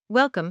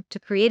Welcome to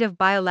Creative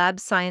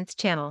Biolab's Science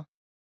Channel.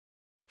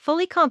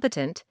 Fully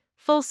competent,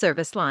 full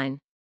service line.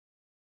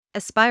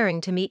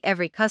 Aspiring to meet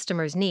every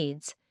customer's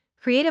needs,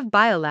 Creative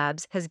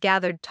Biolabs has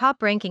gathered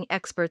top-ranking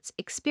experts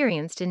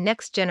experienced in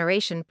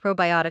next-generation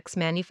probiotics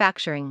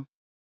manufacturing.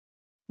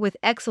 With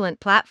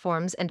excellent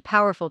platforms and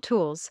powerful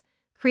tools,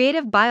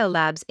 Creative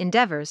Biolabs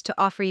endeavors to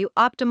offer you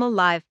optimal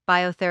live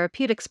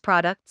biotherapeutics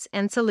products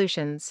and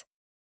solutions.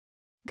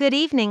 Good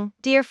evening,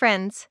 dear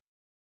friends.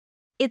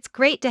 It's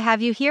great to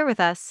have you here with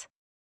us.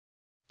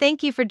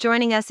 Thank you for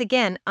joining us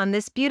again on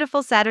this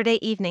beautiful Saturday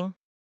evening.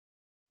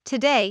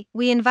 Today,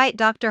 we invite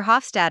Dr.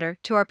 Hofstadter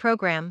to our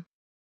program.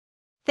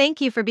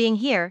 Thank you for being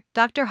here,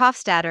 Dr.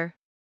 Hofstadter.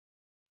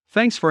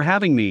 Thanks for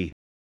having me.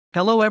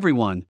 Hello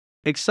everyone,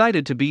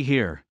 excited to be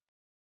here.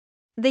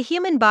 The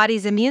human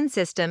body's immune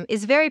system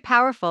is very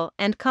powerful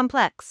and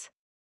complex.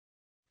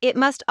 It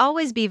must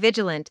always be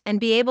vigilant and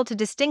be able to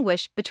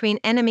distinguish between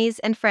enemies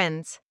and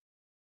friends.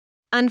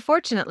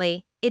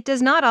 Unfortunately, it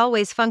does not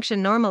always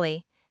function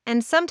normally,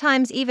 and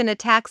sometimes even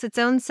attacks its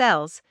own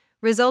cells,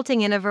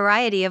 resulting in a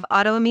variety of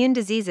autoimmune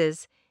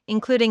diseases,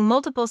 including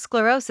multiple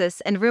sclerosis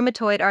and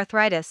rheumatoid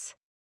arthritis.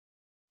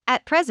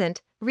 At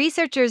present,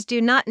 researchers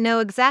do not know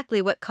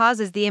exactly what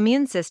causes the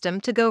immune system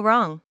to go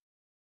wrong.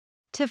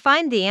 To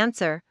find the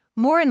answer,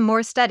 more and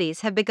more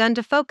studies have begun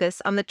to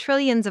focus on the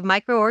trillions of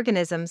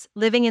microorganisms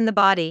living in the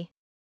body.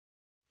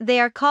 They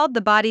are called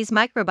the body's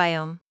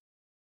microbiome.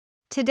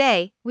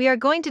 Today, we are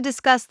going to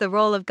discuss the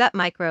role of gut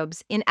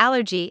microbes in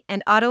allergy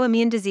and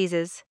autoimmune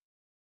diseases.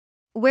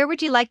 Where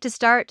would you like to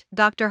start,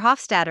 Dr.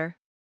 Hofstadter?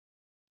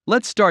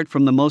 Let's start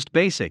from the most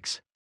basics.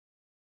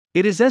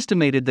 It is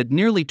estimated that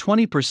nearly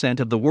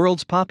 20% of the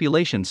world's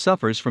population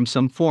suffers from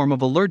some form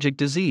of allergic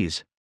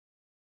disease.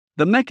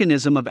 The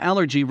mechanism of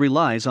allergy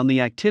relies on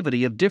the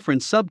activity of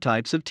different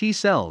subtypes of T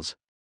cells.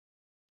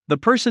 The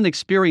person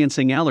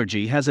experiencing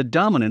allergy has a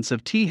dominance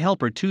of T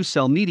helper 2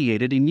 cell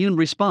mediated immune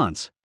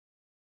response.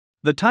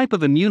 The type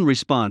of immune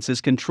response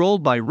is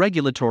controlled by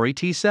regulatory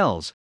T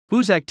cells,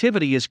 whose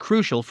activity is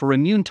crucial for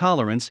immune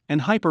tolerance and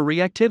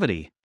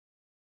hyperreactivity.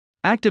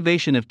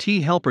 Activation of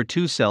T helper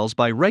 2 cells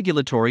by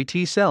regulatory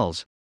T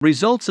cells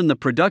results in the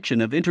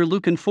production of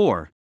interleukin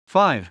 4,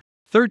 5,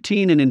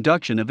 13 and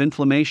induction of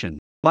inflammation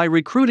by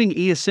recruiting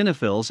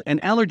eosinophils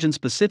and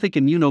allergen-specific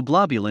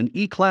immunoglobulin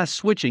E class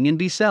switching in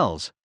B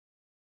cells.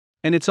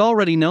 And it's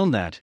already known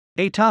that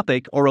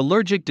atopic or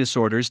allergic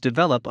disorders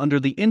develop under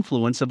the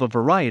influence of a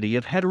variety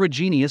of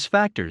heterogeneous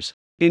factors,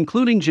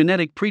 including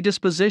genetic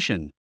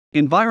predisposition,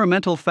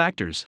 environmental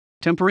factors,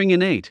 tempering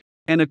innate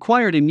and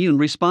acquired immune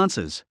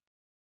responses.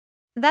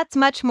 That's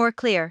much more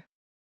clear.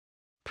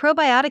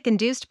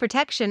 Probiotic-induced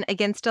protection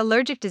against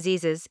allergic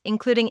diseases,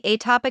 including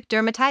atopic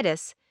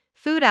dermatitis,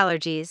 food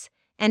allergies,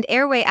 and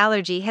airway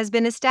allergy, has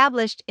been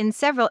established in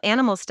several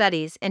animal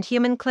studies and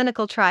human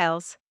clinical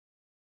trials.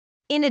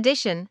 In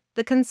addition,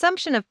 the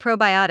consumption of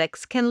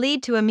probiotics can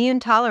lead to immune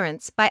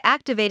tolerance by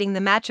activating the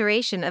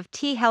maturation of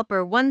T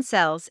helper 1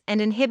 cells and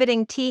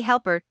inhibiting T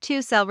helper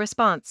 2 cell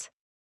response.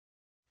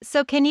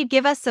 So, can you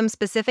give us some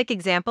specific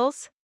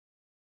examples?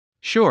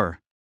 Sure.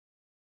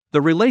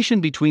 The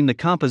relation between the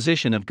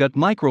composition of gut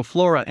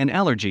microflora and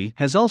allergy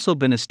has also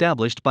been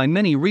established by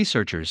many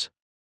researchers.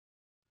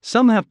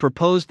 Some have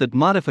proposed that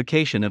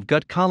modification of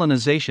gut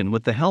colonization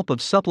with the help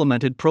of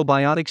supplemented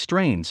probiotic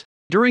strains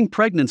during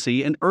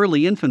pregnancy and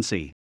early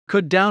infancy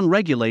could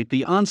down-regulate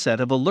the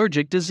onset of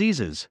allergic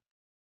diseases.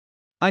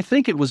 I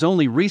think it was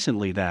only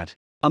recently that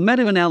a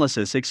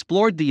meta-analysis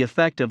explored the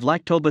effect of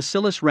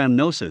Lactobacillus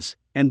rhamnosus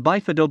and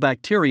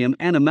Bifidobacterium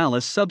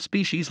animalis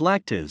subspecies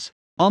lactis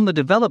on the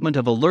development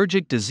of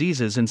allergic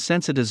diseases and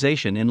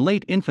sensitization in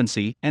late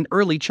infancy and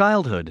early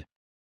childhood.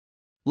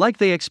 Like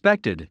they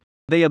expected,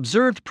 they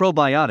observed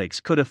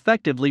probiotics could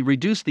effectively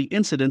reduce the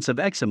incidence of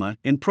eczema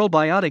in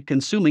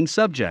probiotic-consuming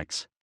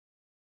subjects.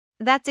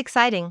 That's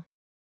exciting.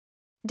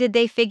 Did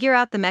they figure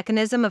out the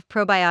mechanism of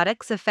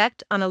probiotics'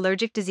 effect on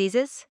allergic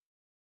diseases?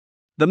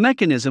 The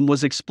mechanism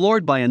was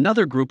explored by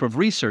another group of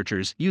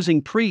researchers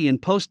using pre-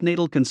 and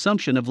postnatal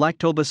consumption of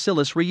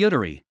Lactobacillus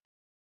reuteri.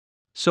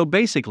 So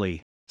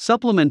basically,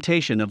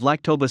 supplementation of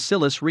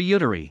Lactobacillus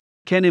reuteri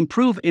can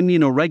improve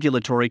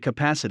immunoregulatory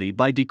capacity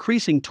by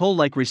decreasing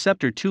toll-like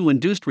receptor 2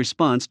 induced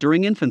response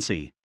during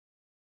infancy.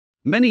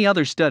 Many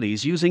other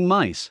studies using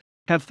mice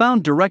have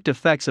found direct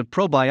effects of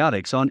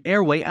probiotics on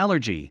airway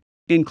allergy,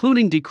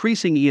 including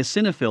decreasing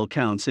eosinophil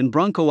counts in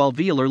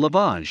bronchoalveolar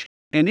lavage,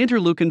 and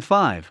interleukin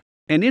 5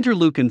 and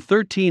interleukin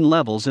 13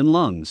 levels in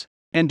lungs,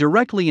 and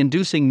directly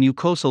inducing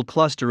mucosal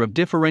cluster of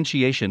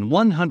differentiation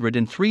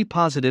 103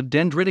 positive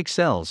dendritic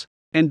cells,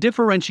 and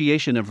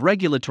differentiation of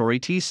regulatory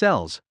T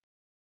cells.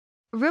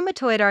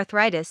 Rheumatoid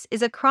arthritis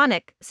is a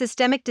chronic,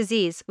 systemic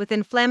disease with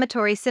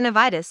inflammatory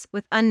synovitis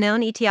with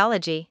unknown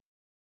etiology.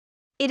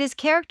 It is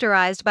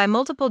characterized by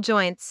multiple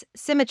joints,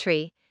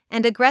 symmetry,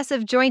 and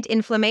aggressive joint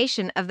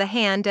inflammation of the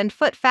hand and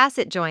foot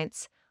facet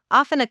joints,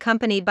 often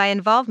accompanied by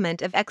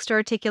involvement of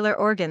extraarticular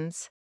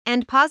organs,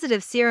 and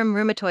positive serum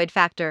rheumatoid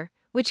factor,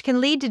 which can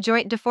lead to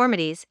joint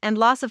deformities and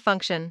loss of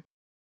function.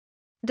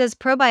 Does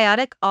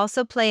probiotic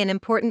also play an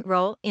important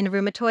role in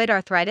rheumatoid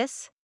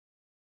arthritis?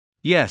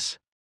 Yes.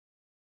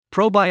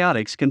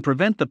 Probiotics can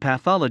prevent the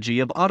pathology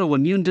of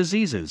autoimmune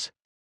diseases.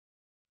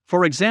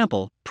 For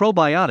example,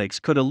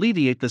 probiotics could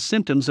alleviate the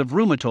symptoms of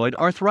rheumatoid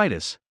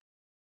arthritis.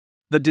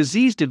 The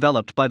disease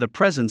developed by the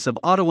presence of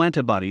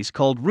autoantibodies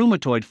called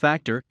rheumatoid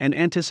factor and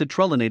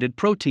anticitrullinated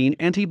protein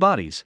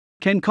antibodies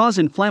can cause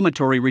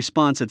inflammatory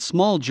response at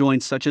small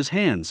joints such as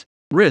hands,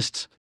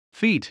 wrists,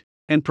 feet,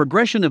 and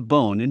progression of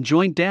bone and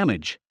joint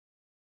damage.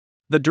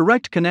 The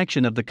direct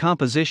connection of the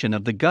composition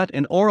of the gut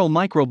and oral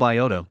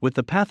microbiota with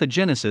the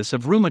pathogenesis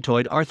of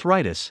rheumatoid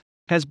arthritis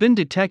has been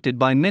detected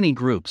by many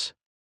groups.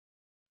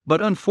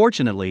 But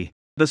unfortunately,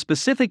 the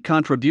specific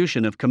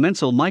contribution of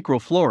commensal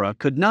microflora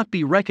could not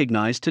be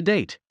recognized to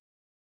date.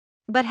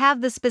 But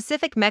have the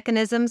specific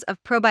mechanisms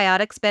of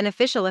probiotics'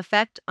 beneficial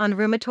effect on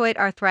rheumatoid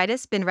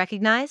arthritis been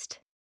recognized?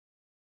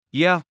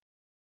 Yeah.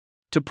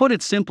 To put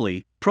it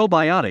simply,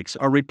 probiotics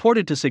are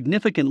reported to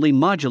significantly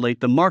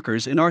modulate the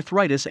markers in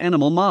arthritis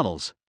animal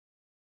models.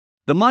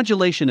 The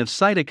modulation of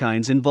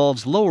cytokines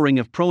involves lowering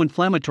of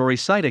pro-inflammatory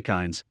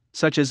cytokines,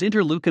 such as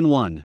interleukin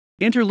 1,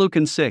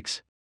 interleukin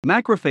 6,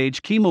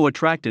 macrophage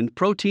chemoattractant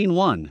protein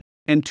 1,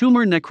 and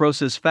tumor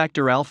necrosis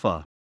factor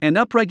alpha, and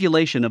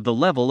upregulation of the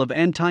level of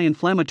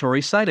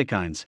anti-inflammatory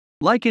cytokines,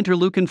 like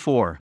interleukin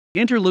 4,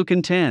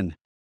 interleukin 10.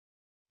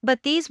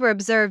 But these were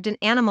observed in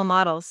animal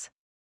models.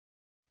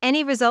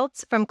 Any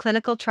results from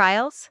clinical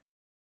trials?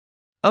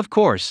 Of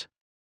course.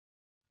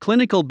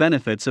 Clinical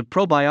benefits of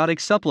probiotic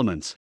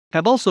supplements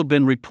have also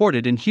been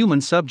reported in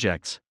human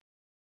subjects.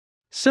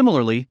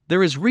 Similarly,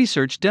 there is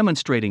research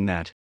demonstrating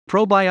that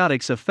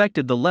probiotics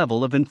affected the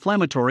level of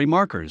inflammatory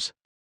markers.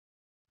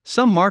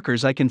 Some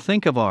markers I can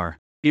think of are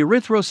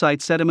erythrocyte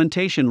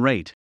sedimentation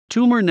rate,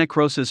 tumor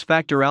necrosis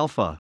factor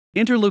alpha,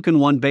 interleukin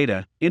 1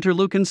 beta,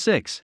 interleukin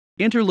 6,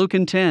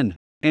 interleukin 10,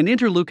 and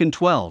interleukin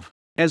 12,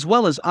 as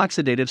well as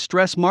oxidative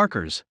stress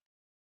markers.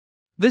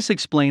 This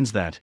explains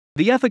that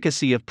the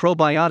efficacy of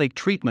probiotic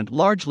treatment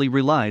largely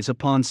relies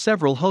upon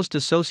several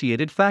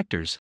host-associated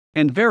factors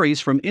and varies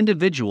from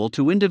individual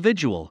to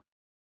individual.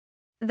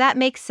 That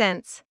makes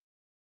sense.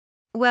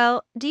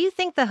 Well, do you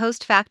think the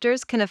host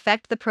factors can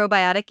affect the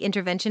probiotic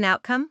intervention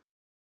outcome?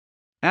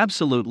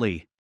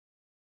 Absolutely.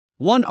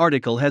 One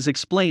article has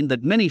explained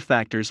that many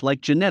factors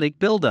like genetic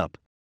buildup,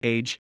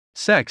 age,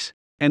 sex,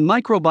 and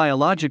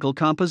microbiological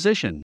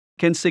composition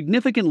can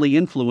significantly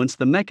influence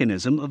the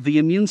mechanism of the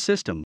immune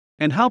system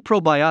and how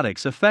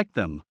probiotics affect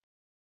them.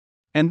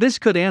 And this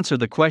could answer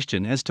the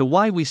question as to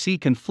why we see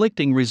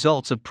conflicting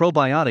results of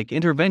probiotic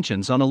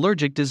interventions on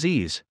allergic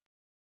disease.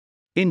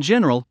 In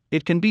general,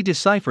 it can be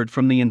deciphered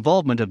from the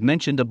involvement of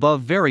mentioned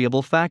above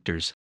variable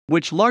factors,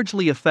 which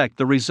largely affect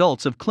the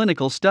results of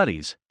clinical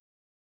studies.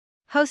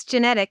 Host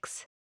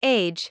genetics,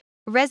 age,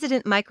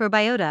 resident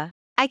microbiota,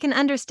 I can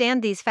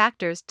understand these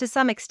factors to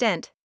some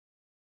extent.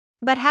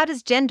 But how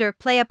does gender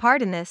play a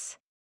part in this?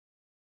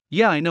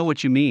 Yeah, I know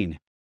what you mean.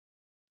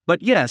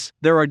 But yes,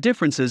 there are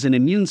differences in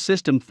immune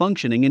system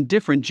functioning in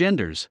different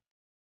genders.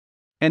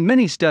 And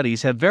many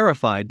studies have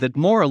verified that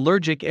more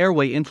allergic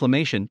airway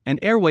inflammation and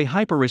airway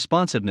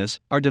hyperresponsiveness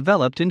are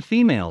developed in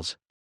females.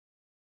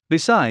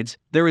 Besides,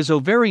 there is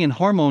ovarian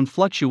hormone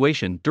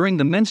fluctuation during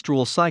the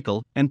menstrual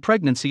cycle and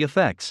pregnancy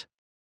effects.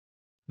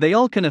 They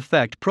all can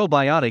affect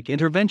probiotic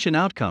intervention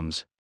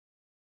outcomes.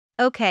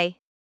 Okay.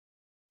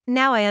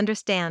 Now I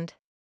understand.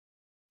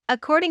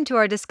 According to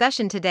our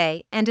discussion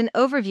today and an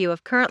overview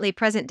of currently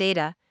present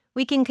data,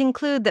 we can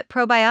conclude that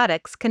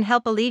probiotics can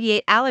help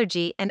alleviate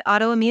allergy and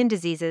autoimmune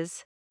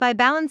diseases by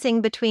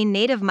balancing between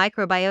native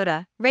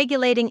microbiota,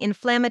 regulating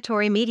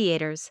inflammatory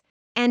mediators,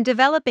 and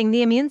developing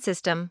the immune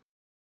system.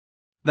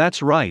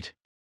 That's right.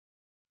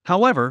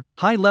 However,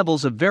 high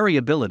levels of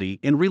variability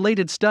in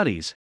related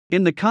studies,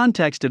 in the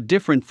context of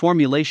different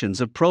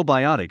formulations of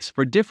probiotics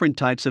for different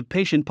types of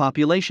patient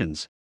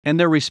populations, and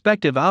their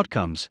respective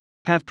outcomes,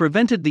 have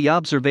prevented the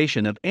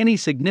observation of any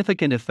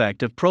significant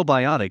effect of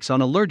probiotics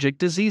on allergic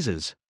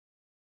diseases.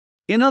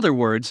 In other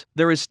words,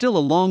 there is still a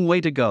long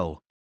way to go.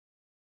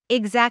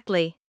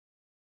 Exactly.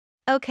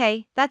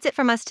 Okay, that's it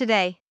from us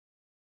today.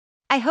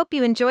 I hope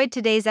you enjoyed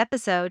today's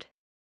episode.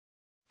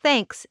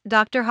 Thanks,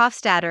 Dr.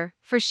 Hofstadter,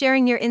 for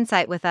sharing your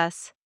insight with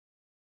us.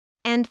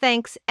 And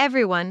thanks,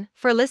 everyone,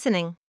 for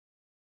listening.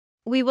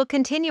 We will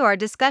continue our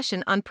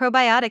discussion on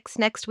probiotics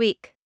next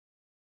week.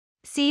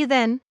 See you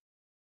then.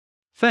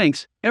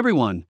 Thanks,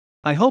 everyone.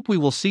 I hope we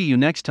will see you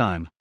next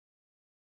time.